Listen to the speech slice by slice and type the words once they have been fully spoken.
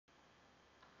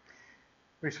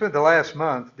We spent the last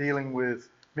month dealing with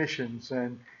missions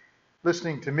and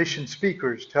listening to mission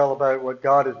speakers tell about what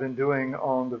God has been doing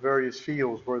on the various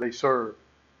fields where they serve.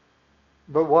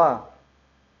 But why?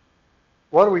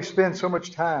 Why do we spend so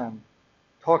much time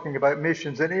talking about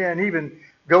missions and even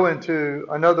go into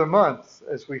another month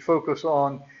as we focus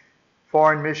on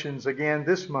foreign missions again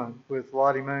this month with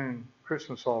Lottie Moon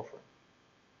Christmas offering?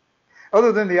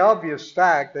 Other than the obvious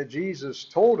fact that Jesus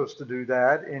told us to do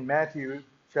that in Matthew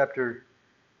chapter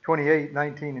 28,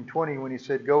 19, and 20, when he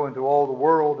said, "Go into all the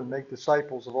world and make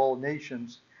disciples of all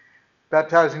nations,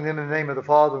 baptizing them in the name of the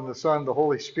Father and the Son and the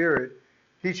Holy Spirit,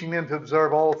 teaching them to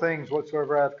observe all things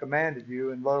whatsoever I have commanded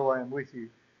you, and lo, I am with you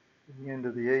to the end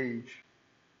of the age."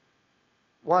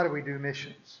 Why do we do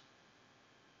missions?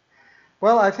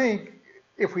 Well, I think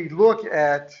if we look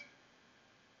at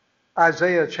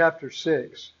Isaiah chapter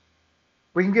 6,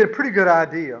 we can get a pretty good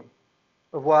idea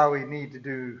of why we need to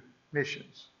do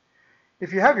missions.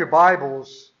 If you have your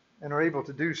Bibles and are able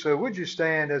to do so, would you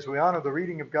stand as we honor the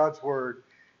reading of God's Word,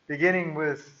 beginning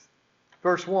with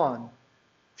verse 1,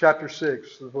 chapter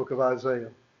 6 of the book of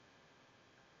Isaiah.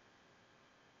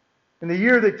 In the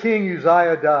year that King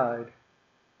Uzziah died,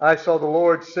 I saw the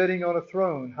Lord sitting on a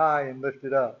throne high and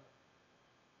lifted up,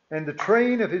 and the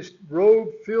train of his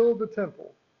robe filled the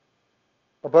temple.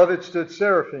 Above it stood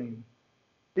seraphim.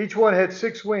 Each one had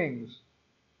 6 wings.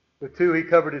 With 2 he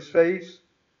covered his face,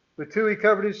 with 2 he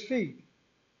covered his feet,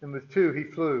 and with 2 he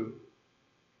flew.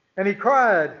 And he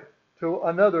cried to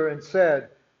another and said,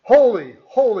 "Holy,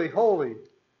 holy, holy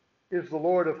is the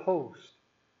Lord of hosts.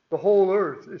 The whole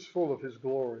earth is full of his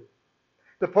glory."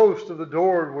 The post of the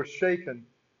door was shaken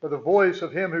by the voice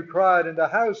of him who cried, and the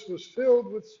house was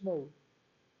filled with smoke.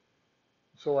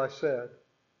 So I said,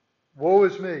 "Woe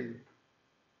is me,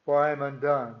 for I am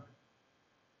undone,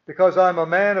 because I am a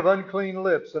man of unclean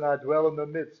lips, and I dwell in the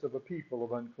midst of a people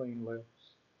of unclean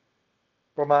lips.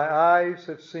 For my eyes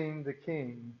have seen the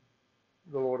King,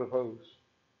 the Lord of hosts."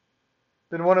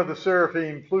 Then one of the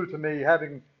seraphim flew to me,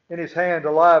 having in his hand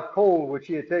a live coal which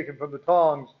he had taken from the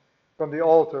tongs from the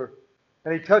altar.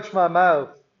 And he touched my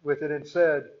mouth with it and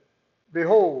said,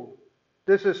 "Behold,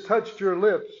 this has touched your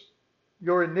lips.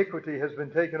 Your iniquity has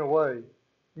been taken away,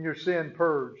 and your sin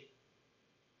purged."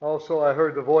 Also I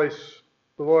heard the voice of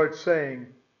the Lord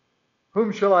saying,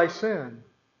 "Whom shall I send?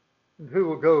 And who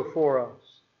will go for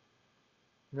us?"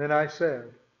 And then I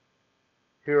said,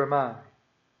 "Here am I.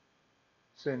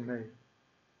 Send me."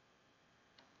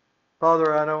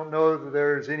 Father, I don't know that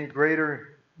there's any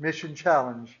greater mission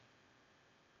challenge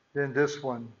than this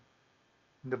one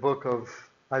in the book of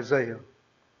Isaiah.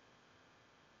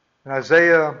 And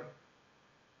Isaiah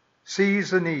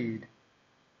sees the need,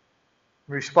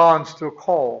 responds to a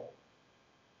call,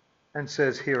 and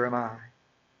says, "Here am I.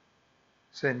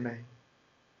 Send me."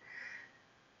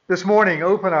 This morning,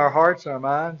 open our hearts, our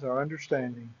minds, our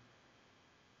understanding,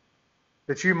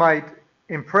 that you might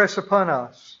impress upon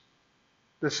us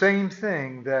the same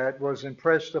thing that was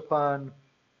impressed upon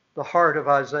the heart of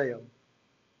Isaiah,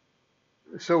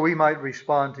 so we might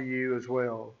respond to you as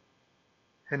well.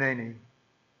 Hineni,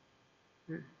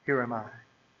 here am I.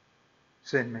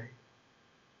 Send me.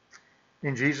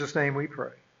 In Jesus' name we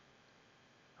pray.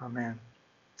 Amen.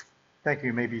 Thank you.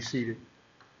 You may be seated.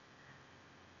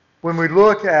 When we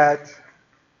look at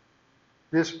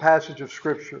this passage of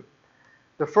Scripture,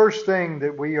 the first thing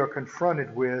that we are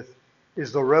confronted with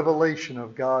is the revelation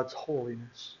of God's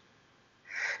holiness.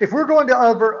 If we're going to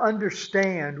ever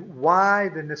understand why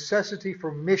the necessity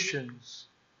for missions,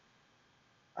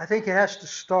 I think it has to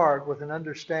start with an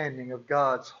understanding of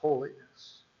God's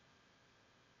holiness,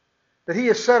 that he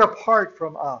is set apart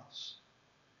from us.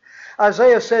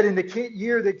 Isaiah said in the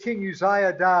year that King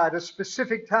Uzziah died, a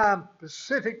specific time,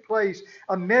 specific place,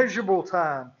 a measurable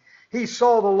time, he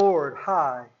saw the Lord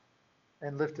high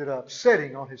and lifted up,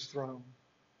 sitting on his throne.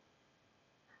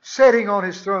 Sitting on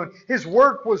his throne. His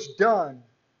work was done.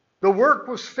 The work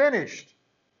was finished.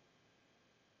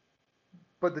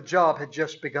 But the job had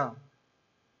just begun.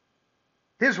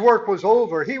 His work was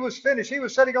over. He was finished. He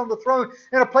was sitting on the throne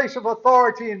in a place of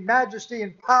authority and majesty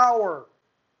and power.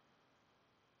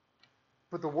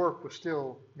 But the work was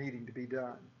still needing to be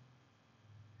done.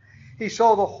 He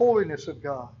saw the holiness of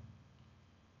God.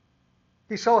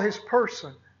 He saw his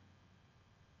person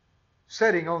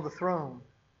sitting on the throne.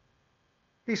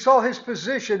 He saw his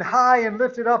position high and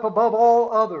lifted up above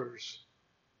all others,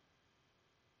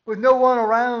 with no one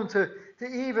around to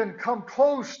even come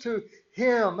close to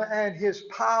him and his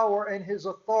power and his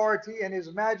authority and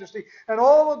his majesty. And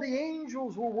all of the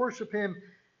angels will worship him,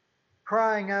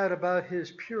 crying out about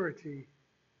his purity,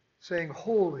 saying,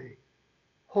 "Holy,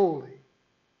 holy,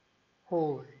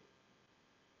 holy."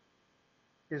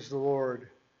 is the Lord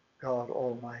God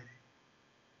Almighty.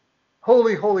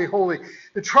 Holy, holy, holy.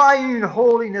 The triune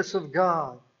holiness of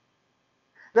God.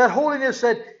 That holiness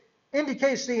that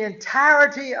indicates the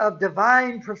entirety of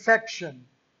divine perfection.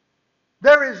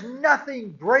 There is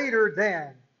nothing greater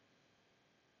than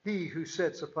He who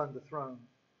sits upon the throne.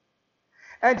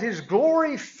 And His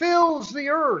glory fills the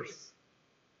earth.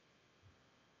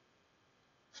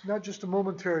 It's not just a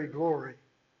momentary glory.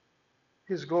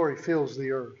 His glory fills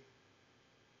the earth.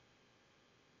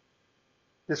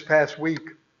 This past week,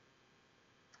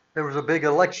 there was a big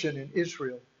election in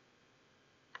Israel.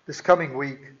 This coming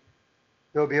week,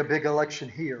 there will be a big election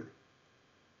here.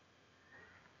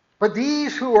 But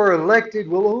these who are elected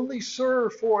will only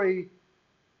serve for a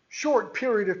short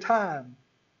period of time.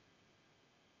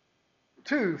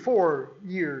 2, 4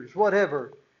 years,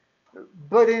 whatever.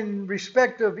 But in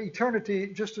respect of eternity,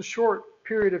 just a short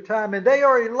period of time. And they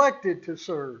are elected to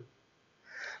serve.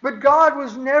 But God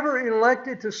was never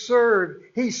elected to serve.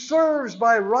 He serves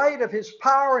by right of His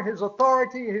power, His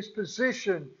authority, His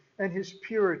position, and His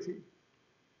purity.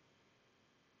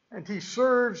 And He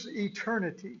serves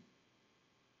eternity.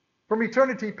 From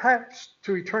eternity past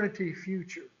to eternity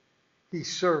future, He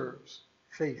serves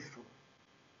faithfully.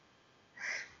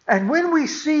 And when we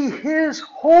see His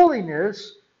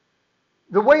holiness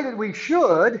the way that we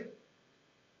should,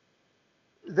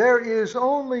 there is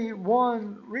only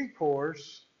one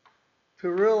recourse to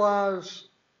realize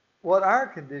what our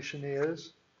condition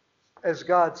is as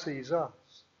God sees us.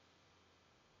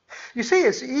 You see,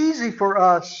 it's easy for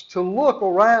us to look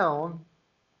around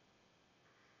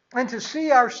and to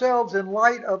see ourselves in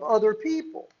light of other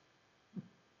people.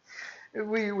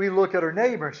 We look at our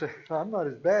neighbor and say, I'm not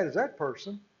as bad as that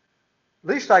person. At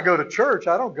least I go to church.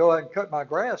 I don't go out and cut my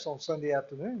grass on Sunday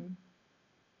afternoon.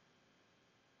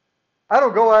 I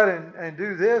don't go out and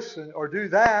do this or do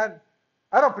that.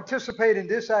 I don't participate in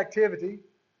this activity.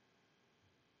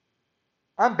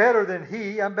 I'm better than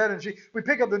he. I'm better than she. We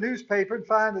pick up the newspaper and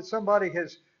find that somebody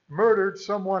has murdered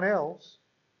someone else.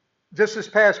 Just this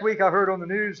past week, I heard on the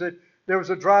news that there was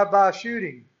a drive-by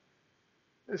shooting.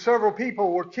 Several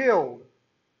people were killed.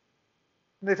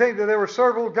 And they think that there were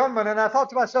several gunmen. And I thought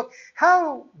to myself,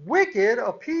 how wicked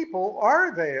a people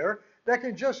are there that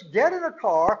can just get in a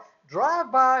car,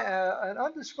 drive by an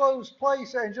undisclosed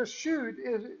place, and just shoot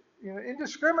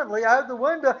indiscriminately out of the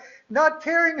window, not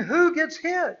caring who gets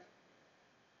hit.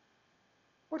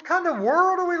 What kind of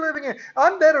world are we living in?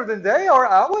 I'm better than they are.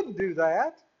 I wouldn't do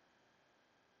that.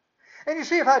 And you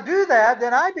see, if I do that,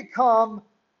 then I become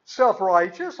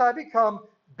self-righteous. I become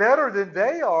better than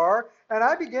they are. And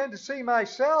I begin to see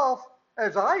myself,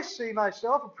 as I see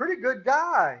myself, a pretty good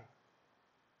guy.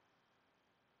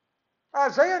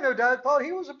 Isaiah, no doubt, thought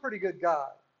he was a pretty good guy.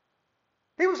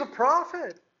 He was a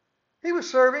prophet. He was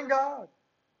serving God.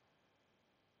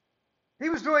 He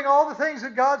was doing all the things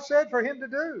that God said for him to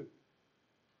do.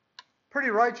 Pretty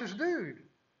righteous dude.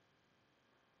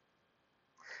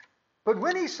 But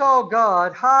when he saw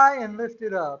God high and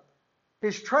lifted up,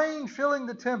 His train filling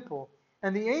the temple,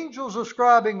 and the angels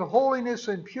ascribing holiness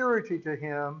and purity to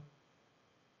Him,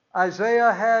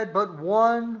 Isaiah had but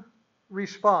one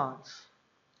response,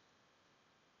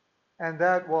 and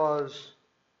that was,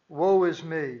 "Woe is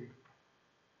me,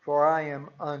 for I am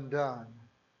undone.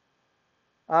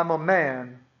 I'm a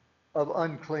man of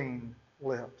unclean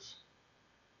lips."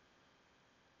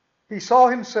 He saw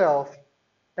himself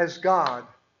as God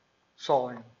saw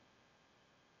him,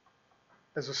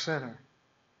 as a sinner.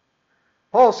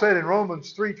 Paul said in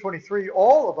Romans 3:23,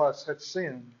 all of us have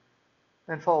sinned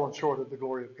and fallen short of the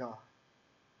glory of God.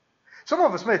 Some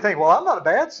of us may think, well, I'm not a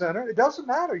bad sinner. It doesn't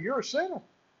matter. You're a sinner.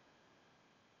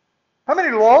 How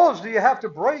many laws do you have to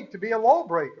break to be a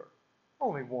lawbreaker?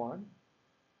 Only one.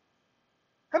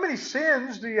 How many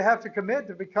sins do you have to commit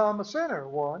to become a sinner?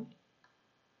 One.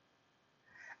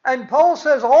 And Paul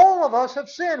says all of us have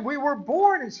sinned. We were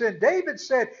born in sin. David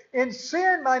said, in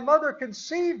sin my mother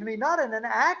conceived me, not in an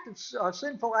act of a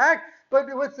sinful act, but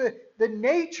with the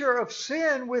nature of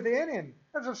sin within him.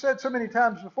 As I've said so many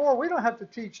times before, we don't have to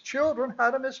teach children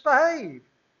how to misbehave.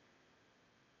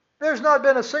 There's not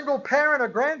been a single parent or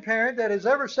grandparent that has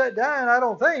ever sat down, I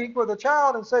don't think, with a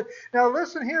child and said, now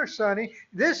listen here, sonny,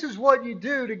 this is what you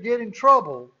do to get in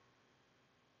trouble.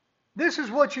 This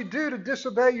is what you do to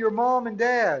disobey your mom and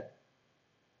dad.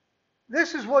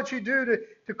 This is what you do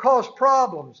to cause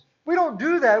problems. We don't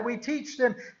do that. We teach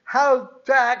them how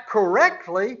to act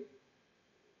correctly,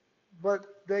 but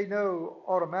they know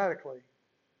automatically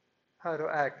how to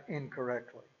act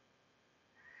incorrectly.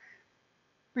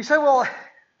 We say, well,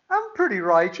 I'm pretty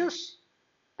righteous.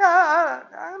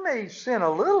 I may sin a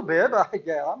little bit, but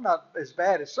I'm not as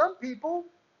bad as some people.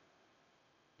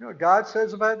 You know what God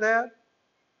says about that?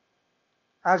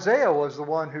 Isaiah was the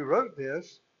one who wrote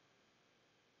this.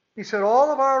 He said,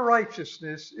 all of our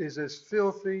righteousness is as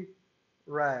filthy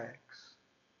rags.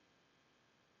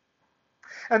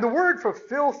 And the word for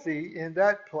filthy in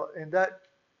that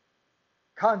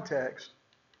context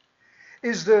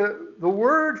is the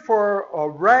word for a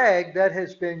rag that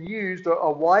has been used,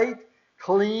 a white,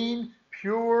 clean,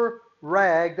 pure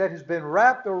rag that has been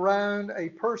wrapped around a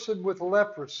person with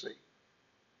leprosy.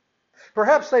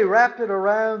 Perhaps they wrapped it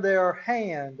around their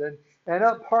hand and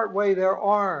up partway their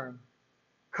arm,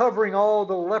 covering all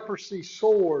the leprosy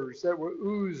sores that were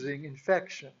oozing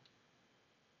infection.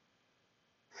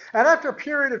 And after a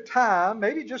period of time,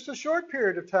 maybe just a short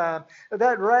period of time,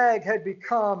 that rag had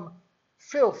become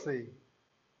filthy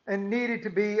and needed to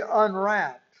be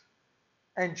unwrapped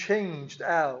and changed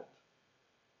out.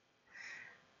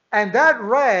 And that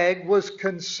rag was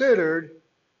considered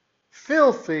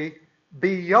filthy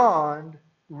beyond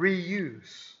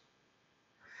reuse.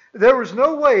 There was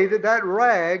no way that that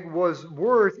rag was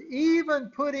worth even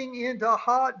putting into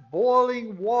hot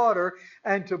boiling water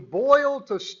and to boil,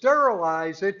 to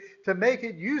sterilize it, to make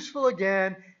it useful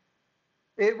again.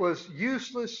 It was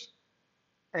useless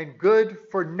and good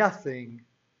for nothing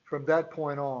from that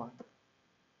point on.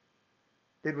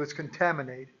 It was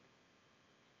contaminated.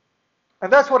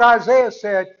 And that's what Isaiah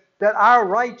said that our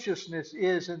righteousness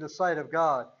is in the sight of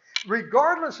God.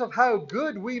 Regardless of how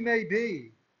good we may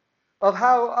be, of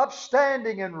how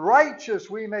upstanding and righteous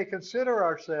we may consider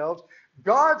ourselves,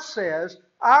 God says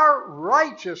our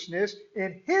righteousness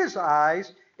in His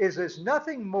eyes is as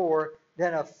nothing more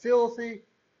than a filthy,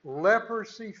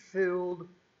 leprosy-filled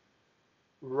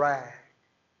rag,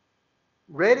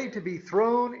 ready to be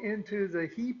thrown into the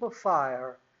heap of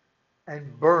fire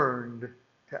and burned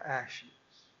to ashes.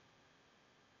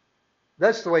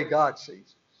 That's the way God sees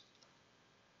us.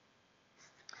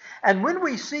 And when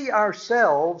we see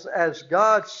ourselves as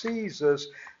God sees us,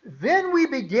 then we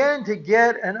begin to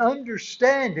get an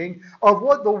understanding of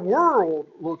what the world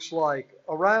looks like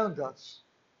around us,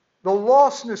 the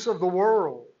lostness of the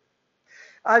world.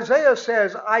 Isaiah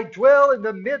says, I dwell in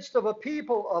the midst of a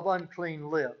people of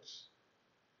unclean lips.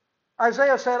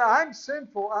 Isaiah said, I'm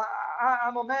sinful.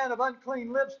 I'm a man of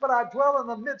unclean lips, but I dwell in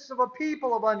the midst of a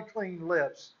people of unclean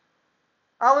lips.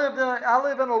 I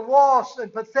live in a lost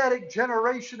and pathetic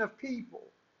generation of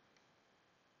people.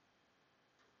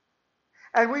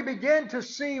 And we begin to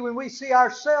see, when we see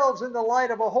ourselves in the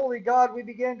light of a holy God, we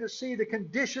begin to see the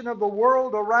condition of the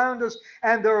world around us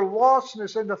and their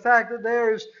lostness and the fact that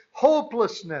there is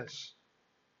hopelessness.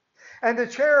 And the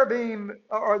cherubim,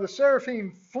 or the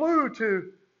seraphim, flew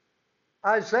to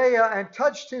Isaiah and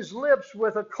touched his lips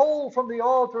with a coal from the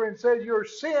altar and said, your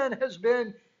sin has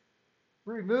been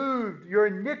removed. Your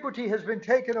iniquity has been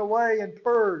taken away and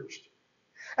purged.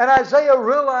 And Isaiah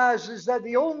realizes that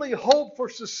the only hope for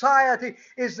society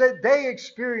is that they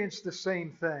experience the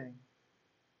same thing.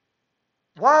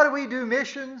 Why do we do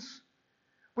missions?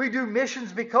 We do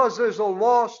missions because there's a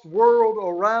lost world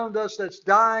around us that's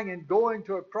dying and going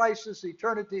to a crisis,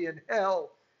 eternity in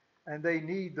hell, and they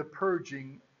need the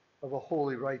purging of a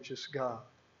holy, righteous God.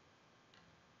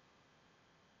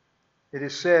 It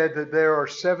is said that there are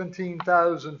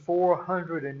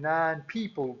 17,409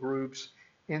 people groups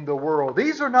in the world.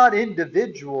 These are not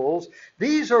individuals.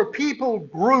 These are people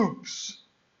groups.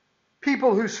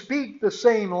 People who speak the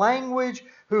same language,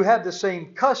 who have the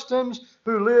same customs,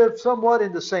 who live somewhat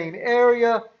in the same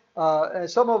area. And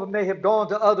some of them may have gone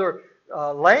to other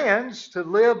lands to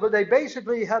live, but they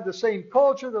basically have the same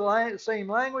culture, the same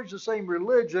language, the same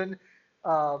religion,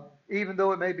 even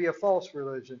though it may be a false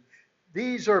religion.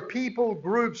 These are people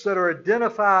groups that are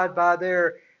identified by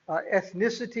their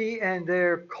ethnicity and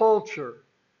their culture.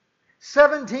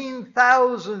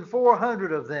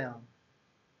 17,400 of them.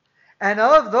 And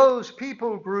of those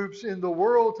people groups in the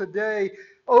world today,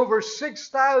 over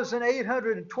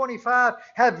 6,825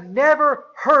 have never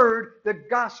heard the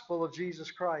gospel of Jesus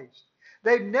Christ.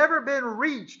 They've never been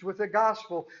reached with the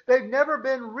gospel. They've never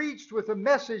been reached with the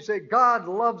message that God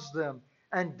loves them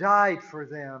and died for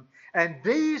them. And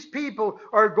these people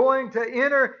are going to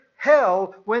enter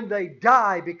hell when they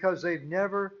die because they've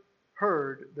never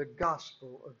heard the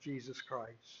gospel of Jesus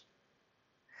Christ.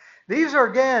 These are,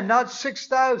 again, not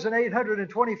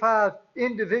 6,825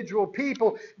 individual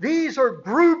people. These are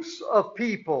groups of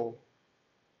people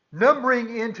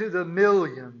numbering into the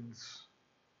millions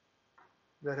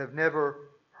that have never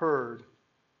heard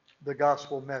the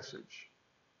gospel message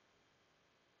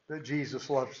that Jesus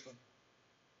loves them.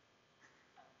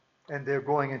 And they're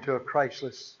going into a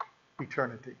Christless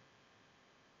eternity.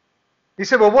 He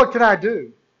said, well, what can I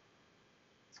do?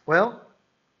 Well,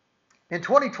 In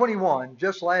 2021,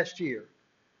 just last year,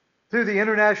 through the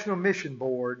International Mission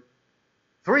Board,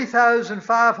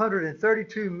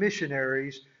 3,532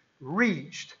 missionaries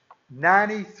reached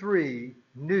 93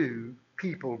 new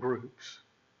people groups.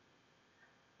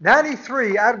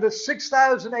 93 out of the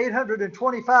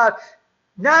 6,825,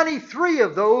 93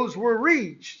 of those were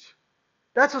reached.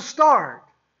 That's a start.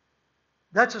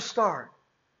 That's a start.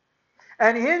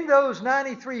 And in those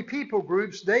 93 people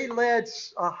groups, they led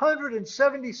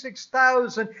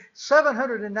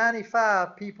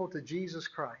 176,795 people to Jesus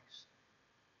Christ.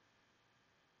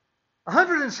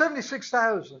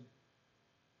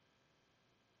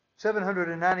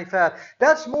 176,795.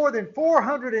 That's more than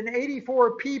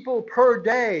 484 people per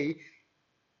day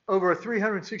over a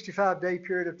 365-day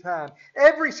period of time.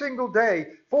 Every single day,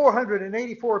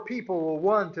 484 people were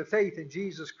won to faith in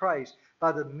Jesus Christ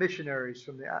by the missionaries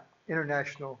from the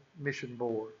International Mission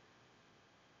Board.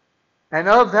 And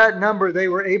of that number, they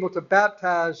were able to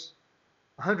baptize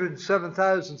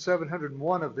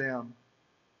 107,701 of them.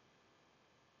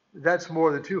 That's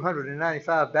more than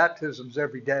 295 baptisms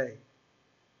every day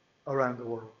around the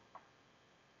world.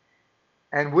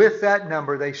 And with that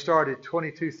number, they started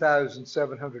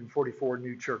 22,744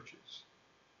 new churches.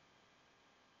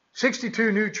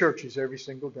 62 new churches every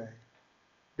single day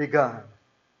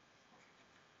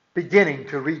beginning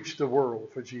to reach the world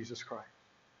for Jesus Christ.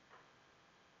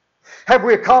 Have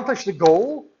we accomplished the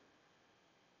goal?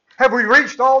 Have we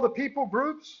reached all the people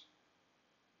groups?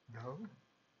 No.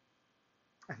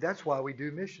 And that's why we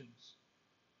do missions.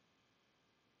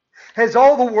 Has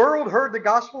all the world heard the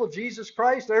gospel of Jesus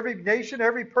Christ? Every nation,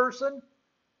 every person?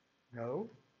 No.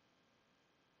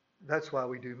 That's why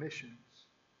we do missions.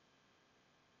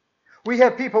 We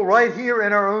have people right here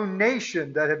in our own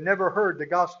nation that have never heard the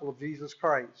gospel of Jesus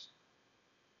Christ.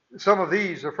 Some of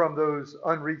these are from those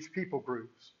unreached people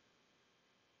groups.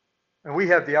 And we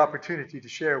have the opportunity to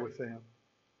share with them.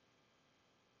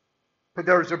 But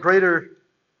there is a greater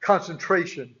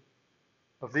concentration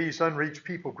of these unreached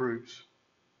people groups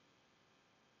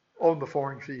on the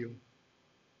foreign field.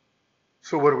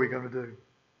 So what are we going to do?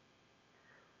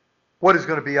 What is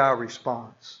going to be our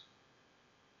response?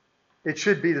 It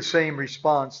should be the same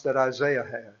response that Isaiah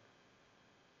had.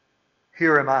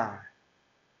 Here am I.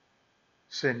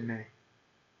 Send me.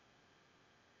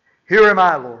 Here am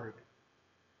I, Lord.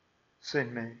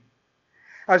 Send me.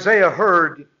 Isaiah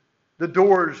heard the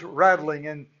doors rattling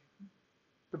and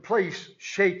the place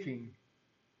shaking.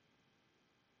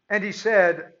 And he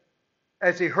said,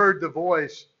 as he heard the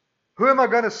voice, who am I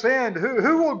going to send?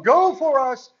 Who will go for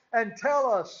us and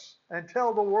tell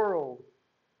the world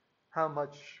how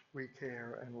much we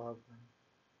care and love them?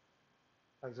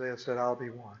 Isaiah said, I'll be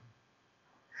one.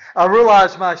 I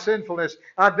realize my sinfulness.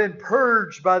 I've been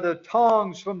purged by the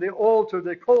tongs from the altar,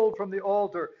 the coal from the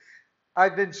altar.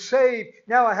 I've been saved.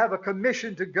 Now I have a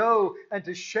commission to go and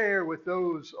to share with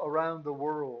those around the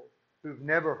world who've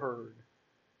never heard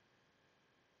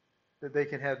that they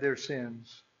can have their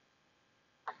sins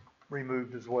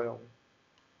removed as well.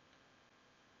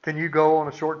 Can you go on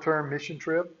a short-term mission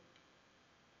trip?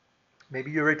 Maybe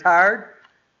you're retired.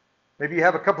 Maybe you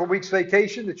have a couple of weeks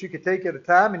vacation that you could take at a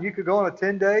time, and you could go on a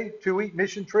 10-day, 2-week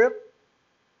mission trip.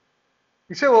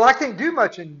 You say, well, I can't do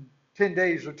much in 10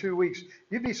 days or 2 weeks.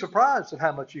 You'd be surprised at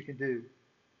how much you can do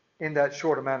in that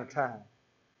short amount of time.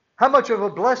 How much of a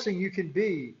blessing you can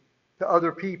be to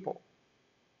other people.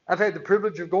 I've had the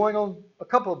privilege of going on a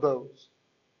couple of those.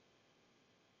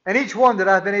 And each one that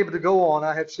I've been able to go on,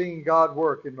 I have seen God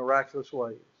work in miraculous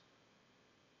ways.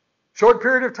 Short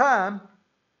period of time,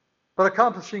 but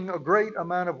accomplishing a great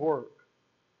amount of work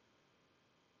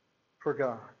for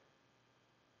God.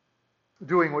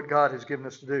 Doing what God has given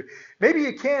us to do. Maybe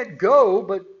you can't go,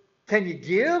 but can you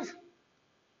give?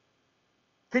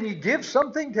 Can you give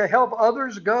something to help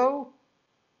others go?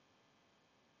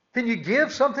 Can you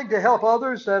give something to help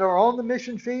others that are on the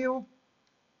mission field?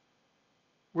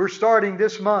 We're starting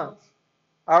this month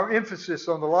our emphasis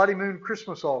on the Lottie Moon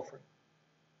Christmas offering.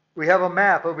 We have a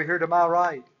map over here to my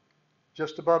right,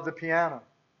 just above the piano.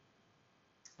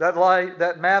 That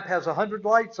map has 100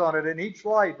 lights on it, and each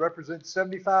light represents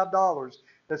 $75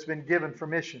 that's been given for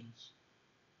missions.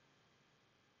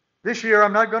 This year,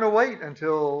 I'm not going to wait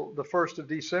until the 1st of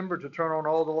December to turn on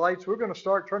all the lights. We're going to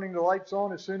start turning the lights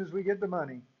on as soon as we get the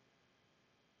money,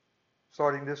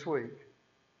 starting this week.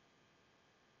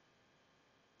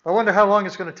 I wonder how long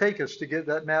it's going to take us to get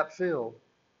that map filled.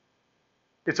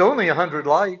 It's only 100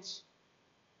 lights.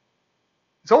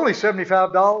 It's only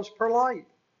 $75 per light.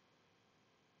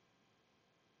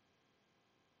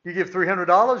 You give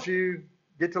 $300, you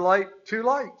get to light 2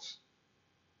 lights.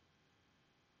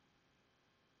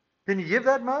 Can you give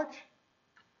that much?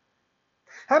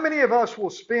 How many of us will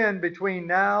spend between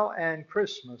now and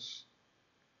Christmas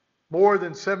more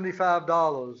than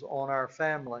 $75 on our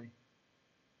family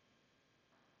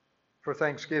for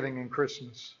Thanksgiving and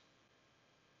Christmas?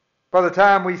 By the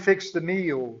time we fix the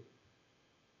meal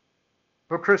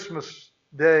for Christmas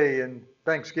Day and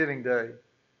Thanksgiving Day,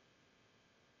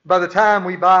 by the time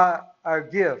we buy our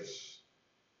gifts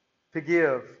to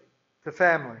give to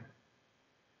family.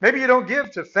 Maybe you don't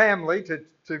give to family, to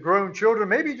grown children.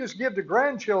 Maybe you just give to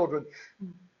grandchildren.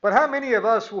 But how many of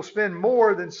us will spend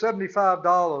more than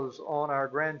 $75 on our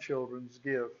grandchildren's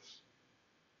gifts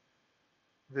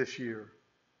this year?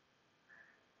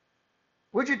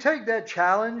 Would you take that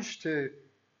challenge to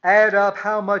add up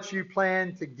how much you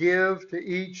plan to give to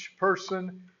each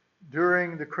person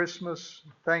during the Christmas,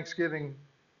 Thanksgiving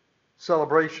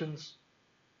celebrations?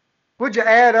 Would you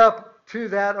add up to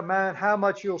that amount how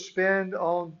much you'll spend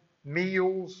on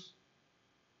meals,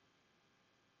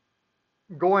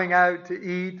 going out to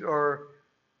eat, or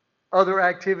other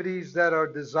activities that are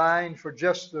designed for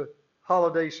just the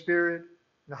holiday spirit,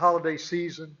 the holiday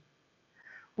season?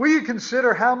 Will you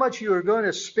consider how much you are going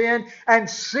to spend and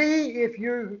see if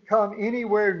you come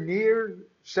anywhere near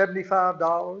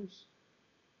 $75?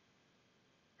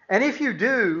 And if you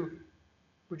do,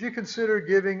 would you consider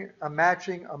giving a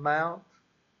matching amount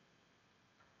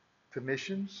to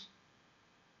missions?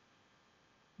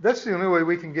 That's the only way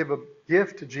we can give a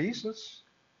gift to Jesus.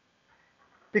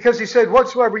 Because he said,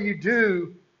 whatsoever you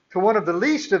do to one of the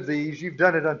least of these, you've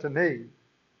done it unto me.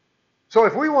 So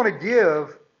if we want to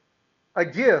give a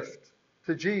gift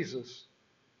to Jesus,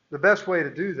 the best way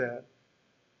to do that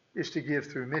is to give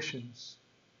through missions,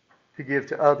 to give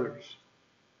to others.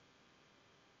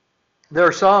 There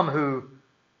are some who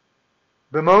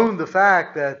bemoan the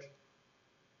fact that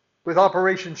with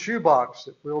Operation Shoebox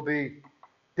that we'll be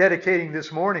dedicating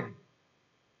this morning,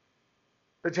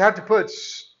 that you have to put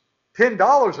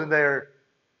 $10 in there.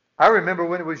 I remember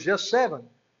when it was just $7,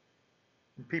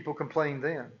 and people complained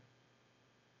then.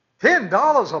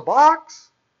 $10 a box?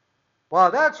 Wow,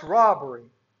 that's robbery.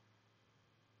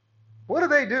 What do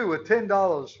they do with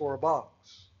 $10 for a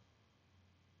box?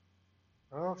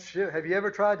 Well, have you ever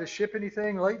tried to ship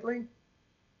anything lately?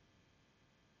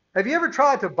 Have you ever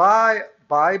tried to buy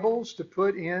Bibles to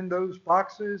put in those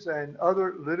boxes and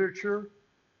other literature?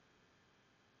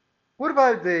 What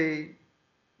about the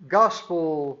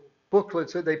gospel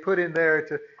booklets that they put in there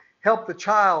to help the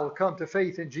child come to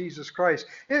faith in Jesus Christ?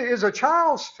 Is a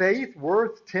child's faith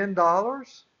worth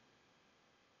 $10?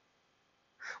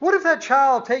 What if that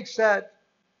child takes that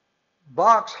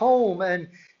box home and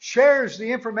shares the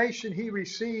information he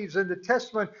receives and the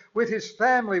testament with his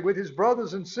family, with his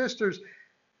brothers and sisters?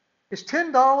 Is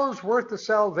 $10 worth the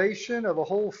salvation of a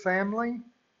whole family?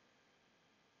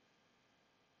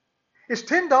 Is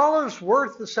 $10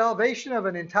 worth the salvation of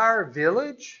an entire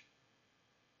village?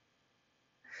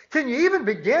 Can you even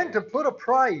begin to put a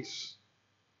price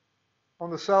on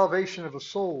the salvation of a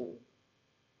soul?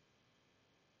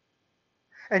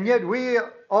 And yet we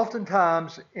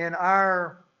oftentimes, in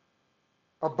our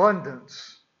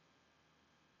abundance,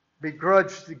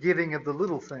 begrudge the giving of the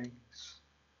little things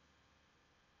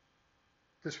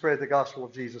to spread the gospel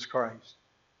of Jesus Christ.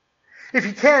 If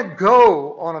you can't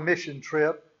go on a mission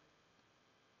trip,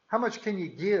 how much can you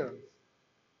give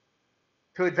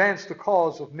to advance the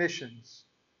cause of missions?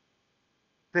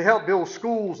 To help build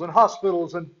schools and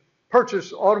hospitals and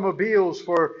purchase automobiles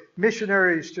for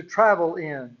missionaries to travel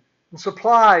in, and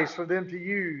supplies for them to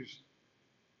use,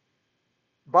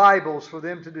 Bibles for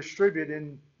them to distribute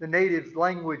in the native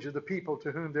language of the people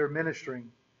to whom they're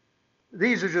ministering.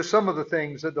 These are just some of the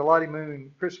things that the Lottie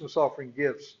Moon Christmas offering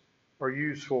gifts are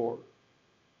used for.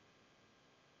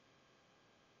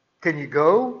 Can you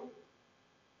go?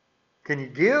 Can you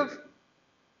give?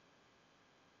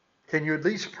 Can you at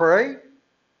least pray?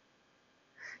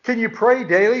 Can you pray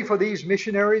daily for these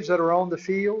missionaries that are on the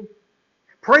field?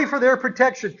 Pray for their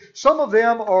protection. Some of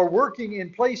them are working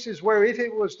in places where if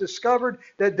it was discovered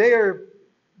that they are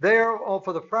there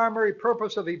for the primary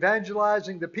purpose of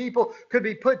evangelizing the people, could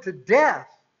be put to death.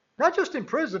 Not just in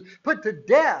prison, put to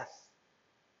death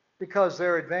because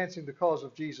they're advancing the cause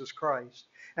of Jesus Christ.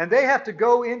 And they have to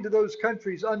go into those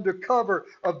countries under cover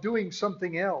of doing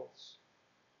something else.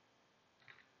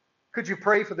 Could you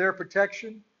pray for their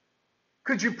protection?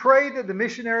 Could you pray that the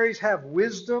missionaries have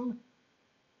wisdom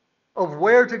of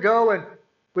where to go and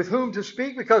with whom to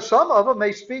speak? Because some of them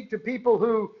may speak to people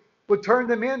who would turn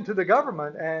them into the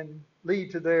government and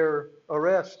lead to their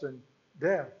arrest and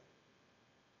death.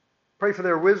 Pray for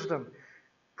their wisdom.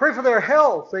 Pray for their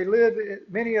health. They live,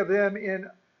 many of them, in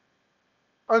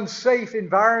unsafe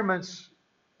environments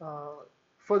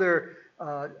for their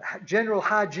general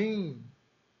hygiene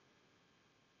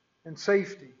and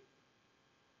safety.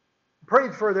 Pray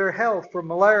for their health from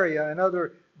malaria and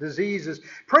other diseases.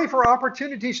 Pray for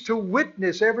opportunities to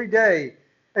witness every day.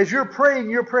 As you're praying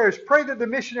your prayers, pray that the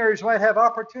missionaries might have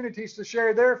opportunities to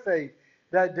share their faith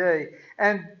that day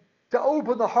and to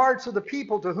open the hearts of the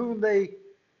people to whom they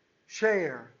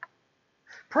share.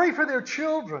 Pray for their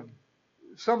children.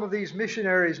 Some of these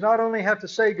missionaries not only have to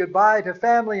say goodbye to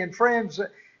family and friends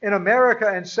in America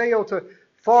and sail to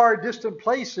far distant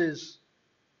places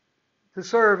to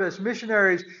serve as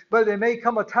missionaries, but there may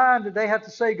come a time that they have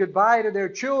to say goodbye to their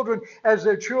children as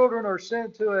their children are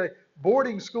sent to a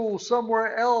boarding school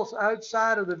somewhere else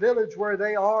outside of the village where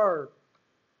they are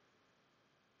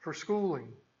for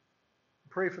schooling.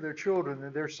 Pray for their children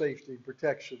and their safety,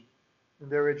 protection,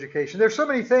 and their education. There's so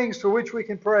many things for which we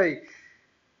can pray.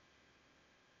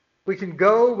 We can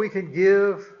go, we can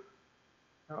give,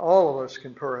 and all of us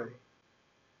can pray.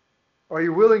 Are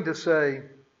you willing to say,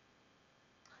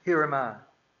 "Here am I,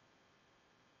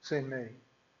 send me"?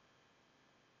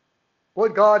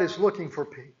 What God is looking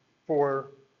for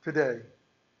today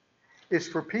is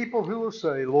for people who will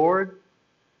say, "Lord,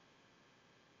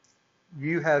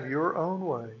 you have your own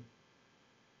way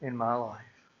in my life.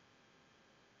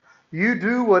 You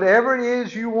do whatever it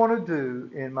is you want to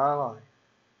do in my life.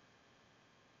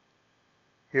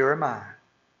 Here am I.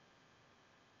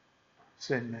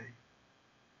 Send me."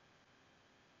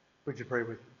 Would you pray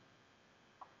with me?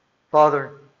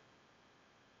 Father,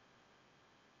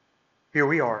 here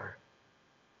we are.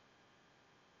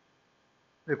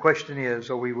 The question is,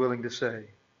 are we willing to say,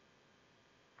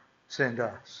 "Send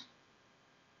us"?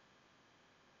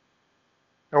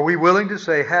 Are we willing to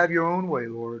say, "Have your own way,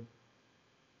 Lord.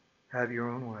 Have your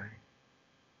own way"?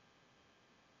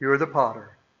 You're the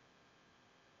potter.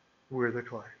 We're the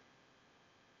clay.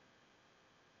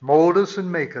 Mold us and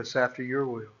make us after your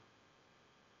will.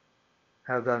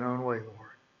 Have thine own way,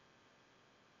 Lord.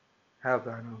 Have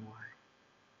thine own way.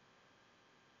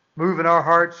 Move in our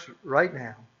hearts right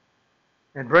now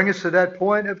and bring us to that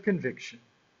point of conviction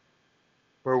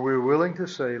where we're willing to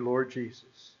say, "Lord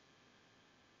Jesus,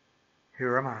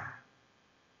 here am I.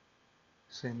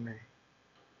 Send me."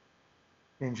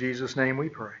 In Jesus' name we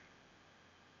pray.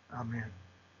 Amen.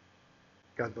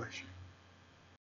 God bless you.